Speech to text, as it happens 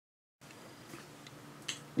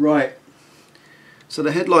Right, so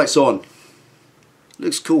the headlight's on.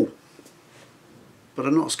 Looks cool,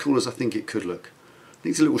 but not as cool as I think it could look.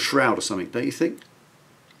 Needs a little shroud or something, don't you think?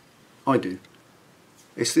 I do.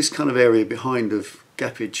 It's this kind of area behind of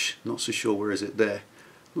gappage, not so sure where is it there.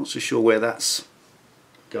 Not so sure where that's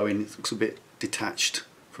going. It looks a bit detached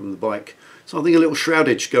from the bike. So I think a little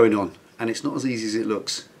shroudage going on, and it's not as easy as it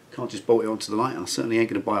looks. Can't just bolt it onto the light, and I certainly ain't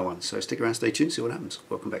going to buy one. So stick around, stay tuned, see what happens.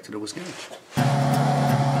 Welcome back to Delboy's Garage.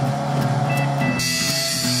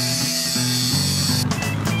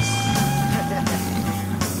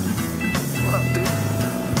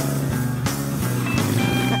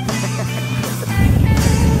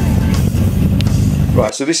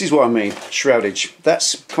 Right, so this is what I mean, shroudage.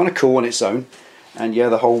 That's kind of cool on its own, and yeah,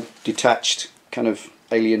 the whole detached kind of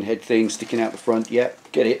alien head thing sticking out the front, yeah,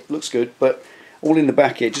 get it, looks good, but all in the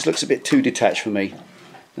back here, it just looks a bit too detached for me.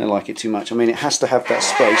 I don't like it too much. I mean, it has to have that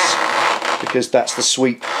space, because that's the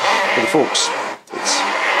sweep for the forks. It's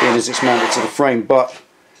being as it's mounted to the frame, but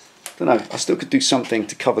I don't know, I still could do something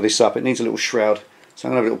to cover this up. It needs a little shroud, so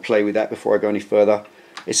I'm going to have a little play with that before I go any further.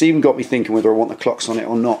 It's even got me thinking whether I want the clocks on it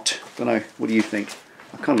or not. Don't know, what do you think?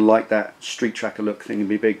 I kind of like that street tracker look thing to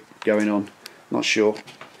be big going on. Not sure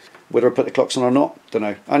whether I put the clocks on or not. Don't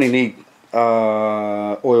know. I only need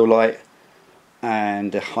oil light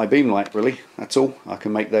and a high beam light, really. That's all. I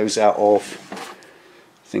can make those out of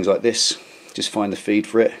things like this. Just find the feed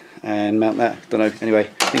for it and mount that. Don't know. Anyway,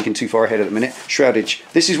 thinking too far ahead at the minute. Shroudage.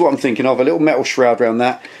 This is what I'm thinking of. A little metal shroud around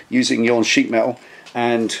that using yarn sheet metal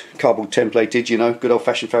and cardboard templated, you know, good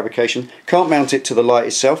old-fashioned fabrication. Can't mount it to the light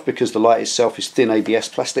itself because the light itself is thin ABS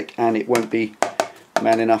plastic and it won't be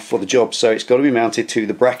man enough for the job, so it's got to be mounted to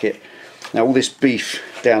the bracket. Now all this beef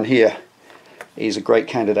down here is a great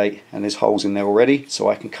candidate, and there's holes in there already, so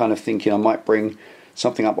I can kind of thinking I might bring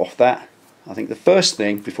something up off that. I think the first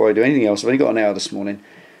thing before I do anything else, I've only got an hour this morning,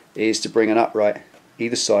 is to bring an upright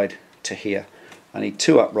either side to here. I need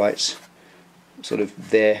two uprights sort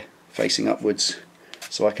of there facing upwards,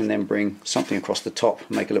 so I can then bring something across the top,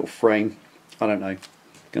 make a little frame. I don't know,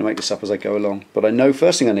 going to make this up as I go along, but I know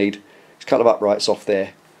first thing I need is a couple of uprights off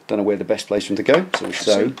there. Don't know where the best place for them to go,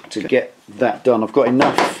 so to get that done I've got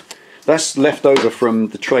enough. That's left over from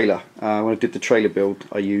the trailer. When I did the trailer build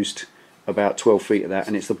I used about 12 feet of that,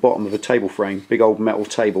 and it's the bottom of a table frame, big old metal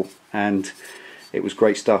table, and it was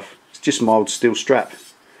great stuff. It's just mild steel strap,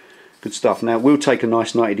 good stuff. Now we'll take a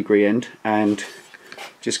nice 90-degree end and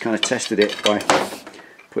just kind of tested it by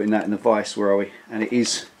putting that in the vise. Where are we? And it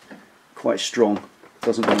is quite strong,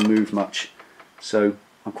 doesn't want to move much, so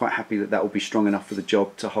I'm quite happy that that will be strong enough for the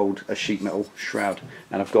job to hold a sheet metal shroud,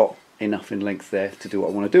 and I've got enough in length there to do what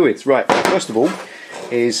I want to do with. Right, first of all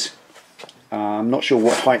is I'm not sure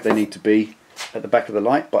what height they need to be at the back of the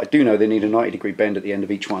light, but I do know they need a 90-degree bend at the end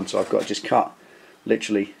of each one, so I've got to just cut,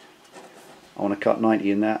 literally, I want to cut 90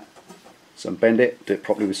 in that, so bend it, do it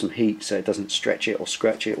properly with some heat so it doesn't stretch it or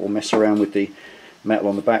scratch it or mess around with the metal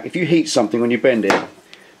on the back. If you heat something when you bend it,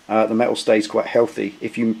 the metal stays quite healthy.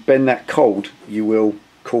 If you bend that cold, you will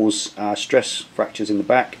cause stress fractures in the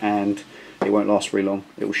back, and it won't last very long.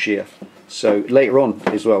 It will shear. So later on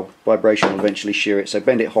as well, vibration will eventually shear it. So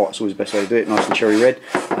bend it hot is always the best way to do it, nice and cherry red.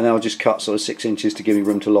 And then I'll just cut sort of 6 inches to give me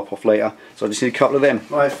room to lop off later. So I just need a couple of them.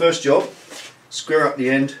 Right, first job, square up the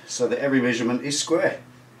end so that every measurement is square.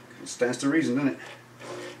 It stands to reason, doesn't it?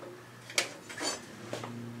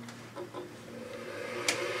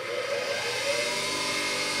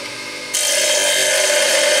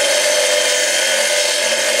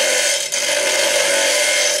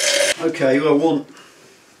 Okay, well, I want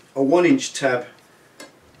a 1-inch tab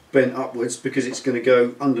bent upwards because it's going to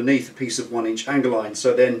go underneath a piece of 1-inch angle line,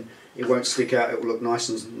 so then it won't stick out, it will look nice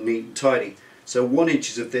and neat and tidy. So 1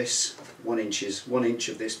 inch of this, 1 inch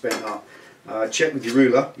of this bent up. Check with your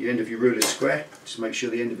ruler, your end of your ruler is square, just make sure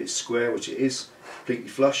the end of it's square, which it is, completely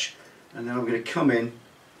flush, and then I'm going to come in,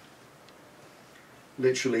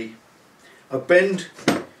 literally, a bend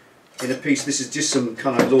in a piece, this is just some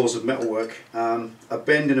kind of laws of metalwork, a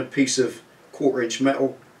bend in a piece of 1/4 inch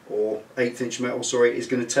metal, or 1/8 inch metal, sorry, is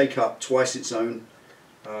going to take up twice its own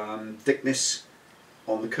thickness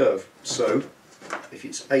on the curve. So if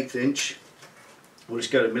it's 1/8 inch, we'll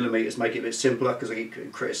just go to millimeters, make it a bit simpler because I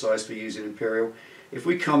get criticised for using imperial. If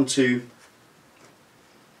we come to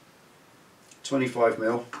 25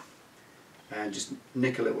 mil and just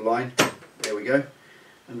nick a little line, there we go,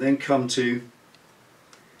 and then come to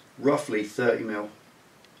roughly 30 mil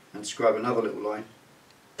and scribe another little line,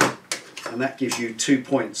 and that gives you 2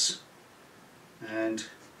 points, and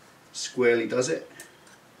squarely does it.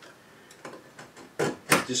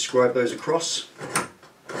 Just scribe those across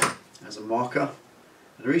as a marker.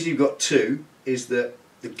 And the reason you've got 2 is that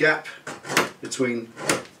the gap between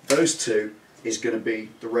those two is going to be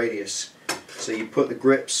the radius. So you put the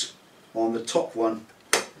grips on the top one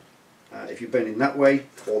if you're bending that way,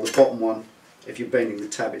 or the bottom one if you're bending the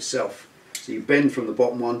tab itself. So you bend from the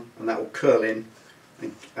bottom one and that will curl in,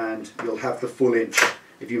 and you'll have the full inch.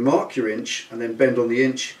 If you mark your inch and then bend on the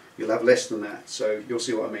inch, you'll have less than that. So you'll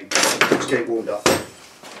see what I mean. Let's get it warmed up.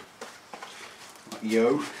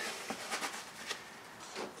 Yo.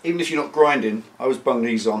 Even if you're not grinding, I always bung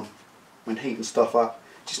these on when heating stuff up.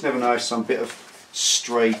 Just never know if some bit of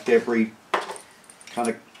stray debris kind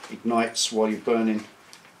of ignites while you're burning,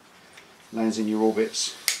 lands in your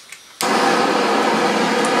orbits.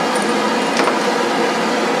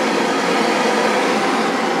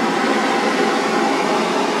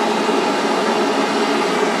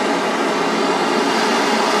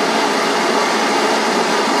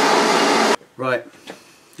 Right,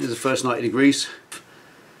 here's the first 90 degrees.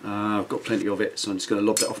 I've got plenty of it, so I'm just going to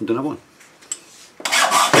lob that off and do another one.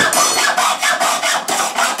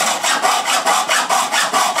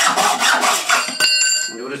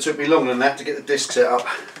 And it would have took me longer than that to get the disc set up.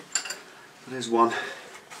 There's one.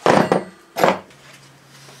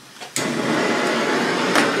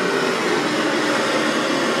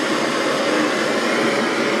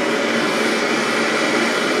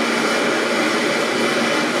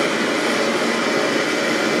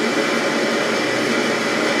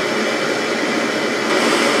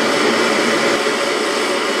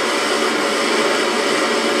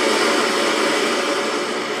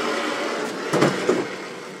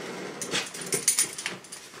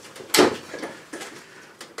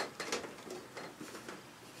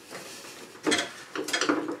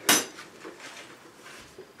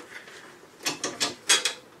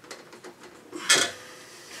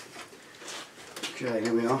 Okay,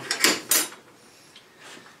 here we are.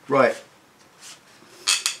 Right.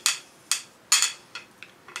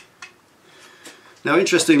 Now,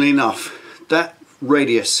 interestingly enough, that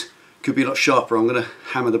radius could be a lot sharper. I'm going to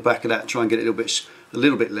hammer the back of that and try and get it a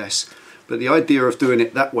little bit less. But the idea of doing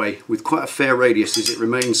it that way with quite a fair radius is it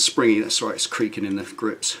remains springy. That's right, it's creaking in the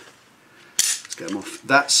grips. Let's get them off.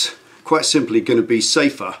 That's quite simply going to be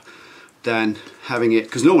safer than having it,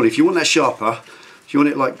 because normally if you want that sharper, if you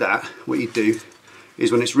want it like that, what you do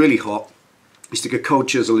is when it's really hot, you stick a cold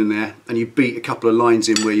chisel in there and you beat a couple of lines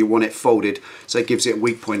in where you want it folded, so it gives it a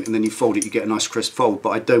weak point, and then you fold it, you get a nice crisp fold. But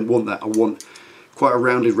I don't want that. I want quite a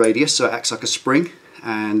rounded radius so it acts like a spring,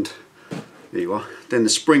 and there you are. Then the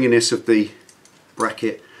springiness of the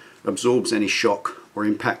bracket absorbs any shock or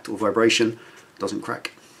impact or vibration, doesn't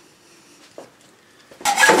crack.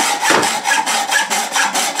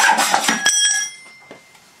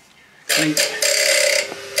 Clink.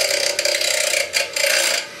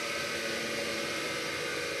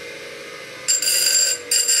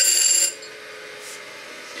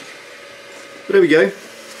 But there we go,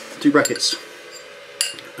 2 brackets,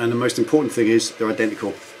 and the most important thing is they're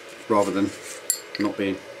identical rather than not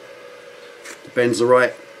being. The bends are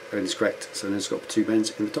right, everything's correct, so then it's got 2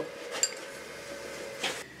 bends in the top.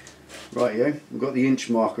 Right, we've got the inch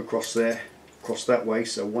mark across there, across that way,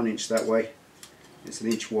 so 1 inch that way, it's 1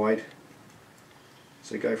 inch wide.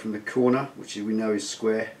 So go from the corner, which we know is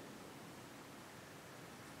square,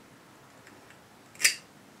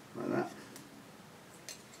 like that.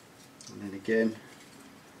 And then again,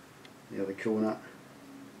 the other corner,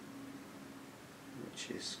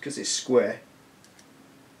 which is, because it's square,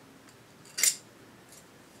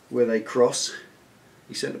 where they cross,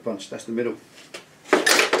 you centre punch, that's the middle.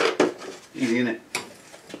 Easy, innit?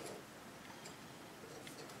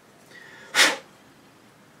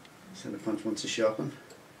 Centre punch once to sharpen.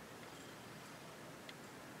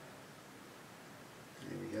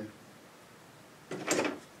 There we go.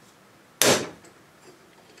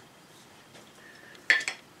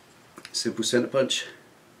 Simple centre punch,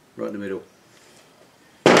 right in the middle.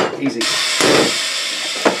 Easy.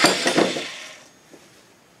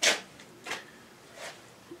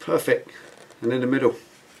 Perfect. And in the middle.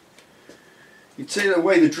 You'd see the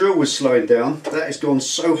way the drill was slowing down, that has gone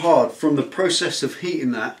so hard from the process of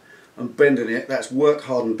heating that and bending it. That's work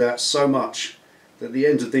hardened that so much that the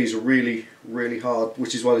ends of these are really, really hard,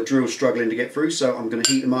 which is why the drill's struggling to get through. So I'm going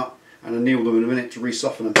to heat them up and anneal them in a minute to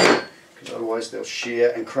re-soften them, because otherwise they'll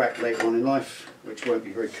shear and crack later on in life, which won't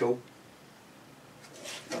be very cool.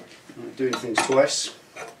 Right, doing things twice.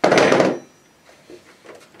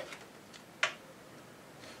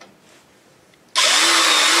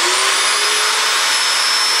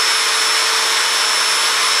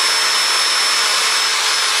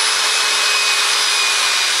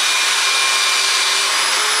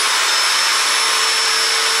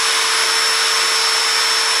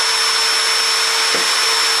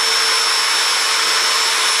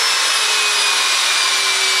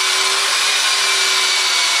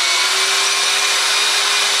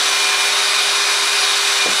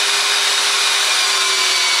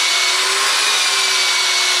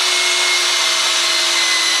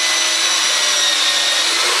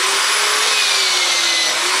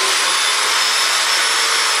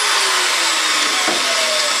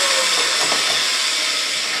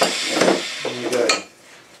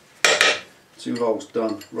 2 holes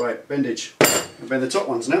done. Right, bendage. I'll bend the top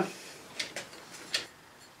ones now.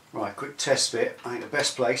 Right, quick test fit. I think the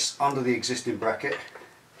best place under the existing bracket,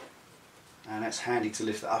 and that's handy to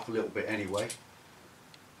lift it up a little bit anyway.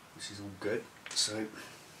 This is all good. So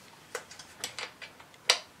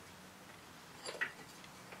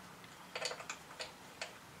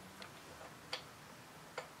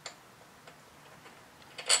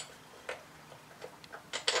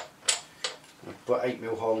I've put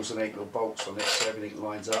 8mm holes and 8mm bolts on it so everything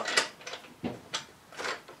lines up.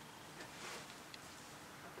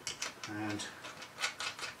 And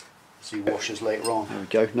see washers later on. There we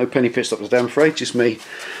go. No penny pit stops today, I'm afraid, just me.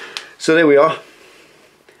 So there we are.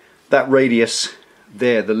 That radius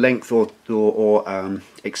there, the length or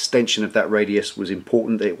extension of that radius was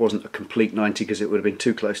important. It wasn't a complete 90 because it would have been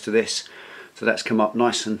too close to this. So that's come up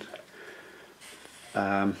nice and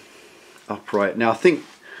upright. Now I think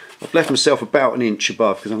I've left myself about an inch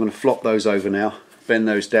above because I'm going to flop those over now, bend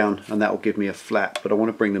those down, and that will give me a flat, but I want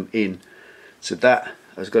to bring them in. So that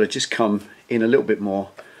has got to just come in a little bit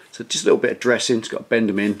more. So just a little bit of dressing, it's got to bend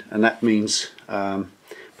them in, and that means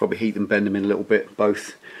probably heat them, bend them in a little bit,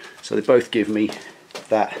 both. So they both give me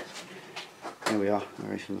that. There we are,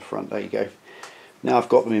 right from the front, there you go. Now I've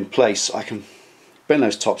got them in place, I can bend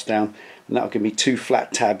those tops down, and that will give me 2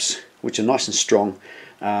 flat tabs, which are nice and strong,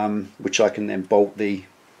 which I can then bolt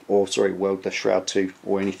weld the shroud to,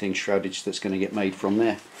 or anything shroudage that's going to get made from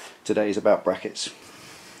there. Today is about brackets.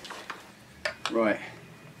 Right.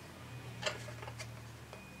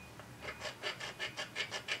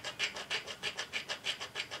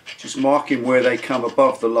 Just marking where they come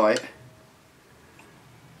above the light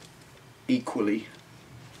equally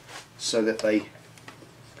so that we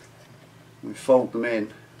fold them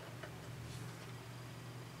in,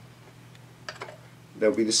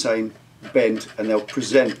 they'll be the same bend and they'll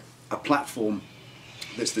present a platform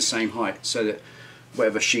that's the same height, so that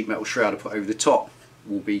whatever sheet metal shroud I put over the top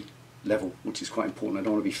will be level, which is quite important. I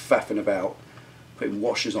don't want to be faffing about putting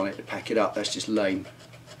washers on it to pack it up, that's just lame.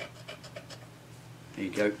 There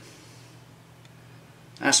you go.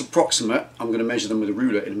 That's approximate. I'm going to measure them with a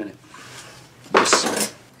ruler in a minute.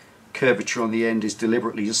 This curvature on the end is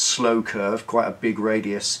deliberately a slow curve, quite a big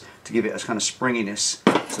radius, to give it a kind of springiness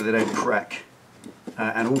so they don't crack.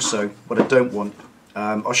 And also, what I don't want,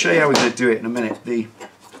 I'll show you how we're going to do it in a minute,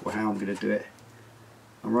 or how I'm going to do it.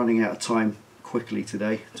 I'm running out of time quickly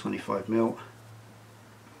today, 25mm.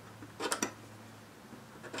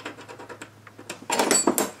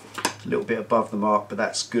 A little bit above the mark, but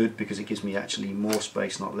that's good because it gives me actually more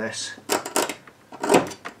space, not less. As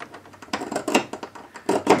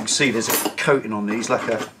you can see, there's a coating on these, like I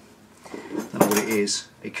don't know what it is.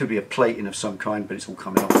 It could be a plating of some kind, but it's all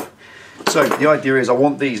coming off. So the idea is I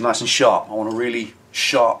want these nice and sharp. I want a really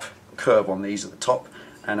sharp curve on these at the top,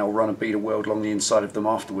 and I'll run a bead of weld along the inside of them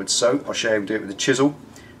afterwards. So I'll show you how to do it with a chisel.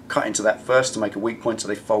 Cut into that first to make a weak point so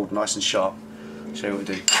they fold nice and sharp. I'll show you what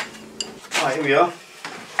I do. Right, here we are.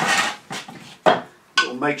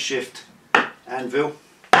 Little makeshift anvil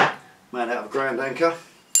made out of a ground anchor.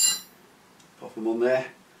 Pop them on there.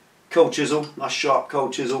 Cold chisel, nice sharp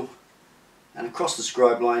cold chisel, and across the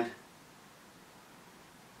scribe line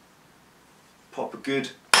pop a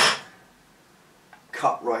good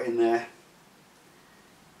cut right in there.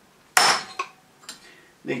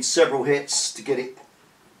 Needs several hits to get it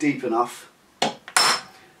deep enough,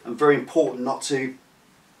 and very important not to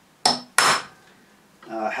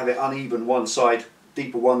have it uneven, one side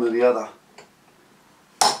deeper one than the other.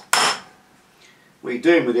 What you're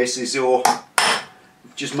doing with this is you're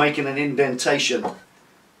just making an indentation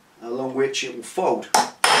along which it will fold.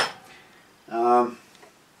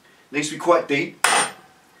 Needs to be quite deep,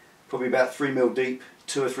 probably about 3mm deep,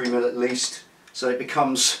 2 or 3mm at least, so it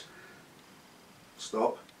becomes,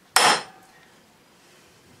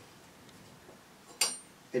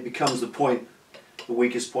 it becomes the point, the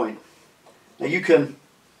weakest point. Now you can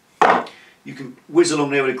whiz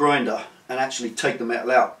along there with a grinder and actually take the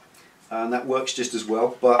metal out, and that works just as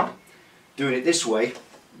well, but doing it this way,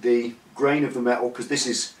 the grain of the metal, because this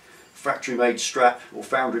is factory made strap or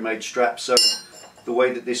foundry made strap, so the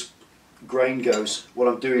way that this grain goes, what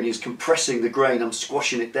I'm doing is compressing the grain, I'm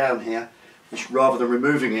squashing it down here, which rather than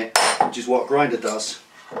removing it, which is what a grinder does.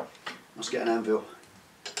 Let's get an anvil.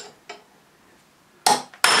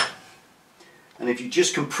 And if you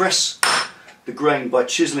just compress the grain by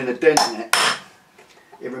chiseling a dent in it,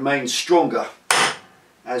 it remains stronger,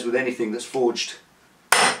 as with anything that's forged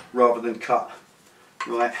rather than cut.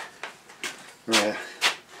 Right,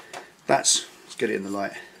 let's get it in the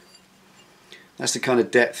light. That's the kind of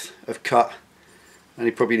depth of cut, and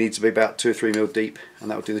it probably needs to be about 2 or 3mm deep, and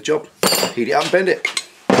that will do the job. Heat it up and bend it.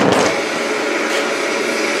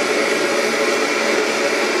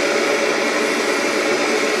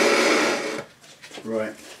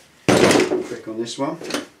 Right, click on this one.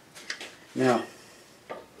 Now,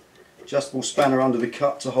 adjustable spanner under the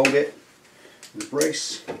cut to hold it. The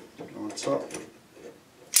brace, go on top.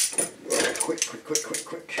 Quick, quick, quick, quick,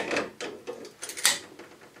 quick.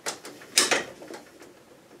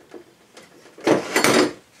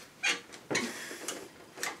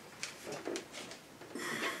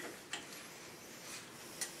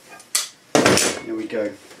 Here we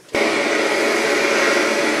go.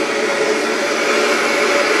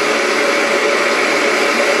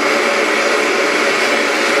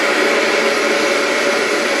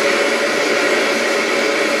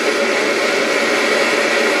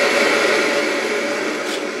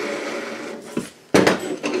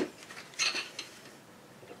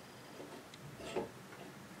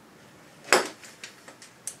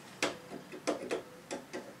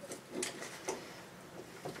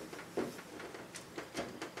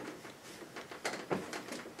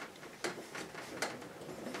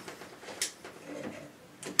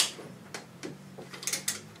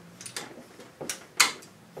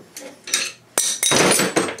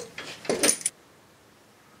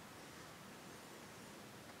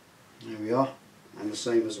 There we are, and the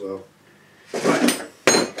same as well. Right,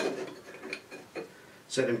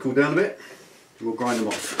 set them cool down a bit, and we'll grind them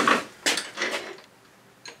off.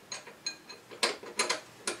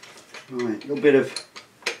 Right, a little bit of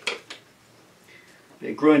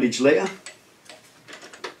grindage later.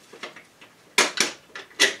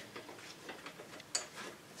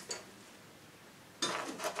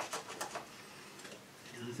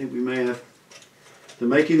 I think we may have the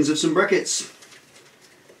makings of some brackets.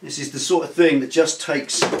 This is the sort of thing that just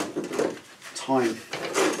takes time.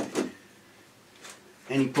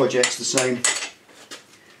 Any project's the same.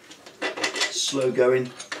 Slow going.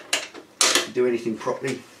 Do anything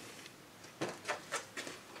properly.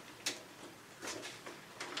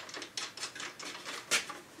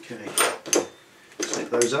 Okay, set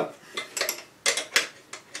those up.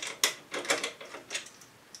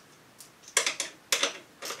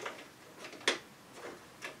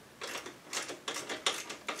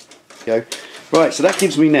 Go. Right, so that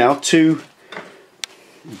gives me now two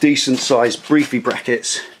decent sized briefy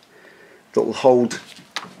brackets that will hold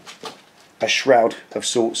a shroud of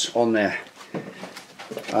sorts on there.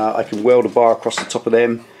 I can weld a bar across the top of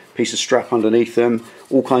them, piece of strap underneath them,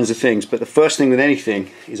 all kinds of things, but the first thing with anything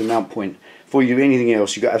is a mount point. Before you do anything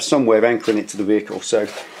else, you've got to have some way of anchoring it to the vehicle, so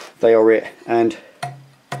they are it. And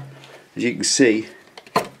as you can see,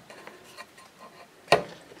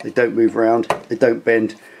 they don't move around, they don't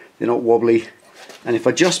bend, they're not wobbly, and if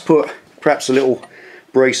I just put perhaps a little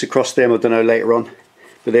brace across them, I don't know later on,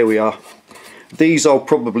 but there we are. These I'll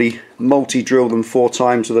probably multi-drill them 4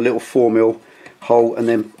 times with a little 4mm hole, and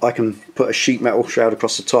then I can put a sheet metal shroud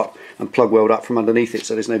across the top and plug weld up from underneath it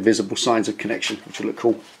so there's no visible signs of connection, which will look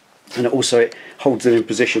cool. And also it holds them in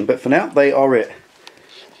position, but for now they are it.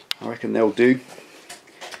 I reckon they'll do,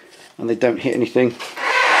 and they don't hit anything.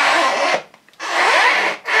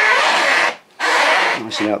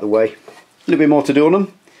 Nice and out of the way. A little bit more to do on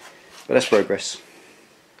them, but that's progress.